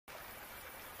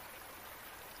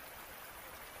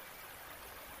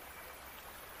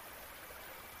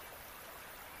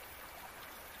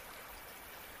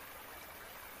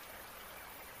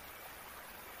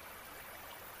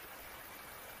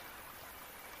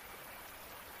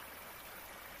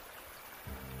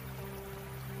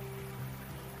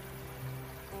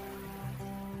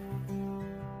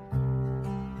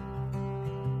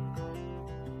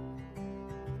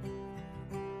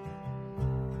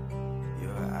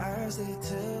eyes, they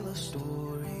tell a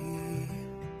story.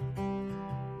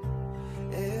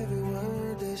 Every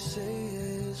word they say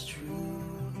is true.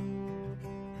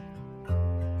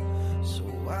 So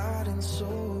wide and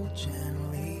so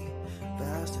gently,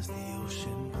 vast as the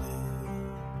ocean blue.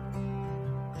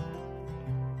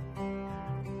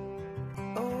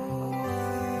 Oh,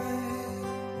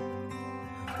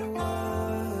 why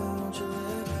won't you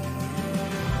let me in?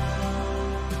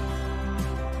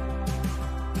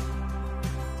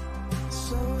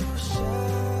 So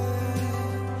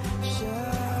shine,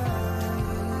 shine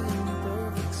in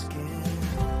perfect skin.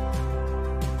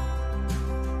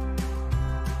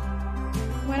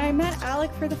 When I met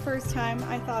Alec for the first time,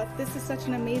 I thought, this is such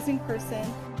an amazing person.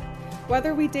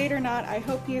 Whether we date or not, I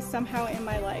hope he is somehow in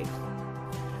my life.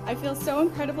 I feel so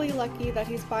incredibly lucky that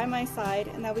he's by my side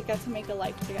and that we get to make a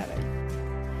life together.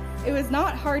 It was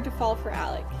not hard to fall for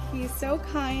Alec. He's so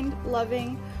kind,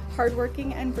 loving,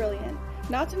 hardworking, and brilliant.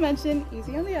 Not to mention,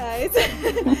 easy on the eyes.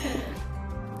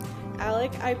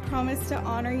 Alec, I promise to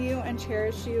honor you and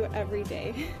cherish you every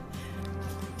day.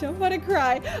 Don't want to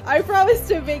cry. I promise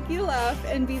to make you laugh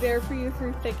and be there for you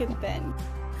through thick and thin.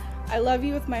 I love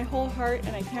you with my whole heart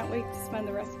and I can't wait to spend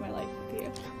the rest of my life with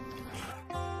you.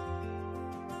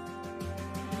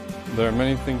 There are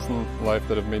many things in life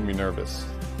that have made me nervous.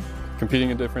 Competing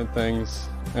in different things,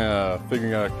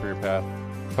 figuring out a career path.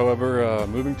 However,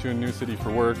 moving to a new city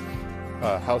for work,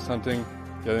 house hunting,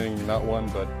 getting not one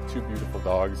but 2 beautiful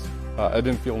dogs, I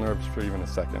didn't feel nervous for even a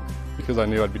second because I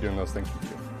knew I'd be doing those things with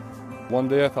you. One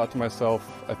day I thought to myself,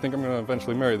 I think I'm going to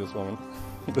eventually marry this woman.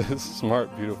 This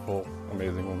smart, beautiful,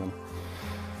 amazing woman.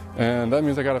 And that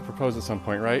means I got to propose at some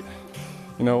point, right?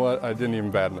 You know what? I didn't even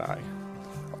bat an eye.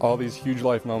 All these huge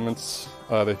life moments,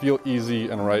 they feel easy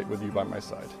and right with you by my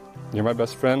side. You're my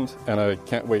best friend, and I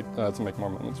can't wait to make more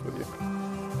moments with you.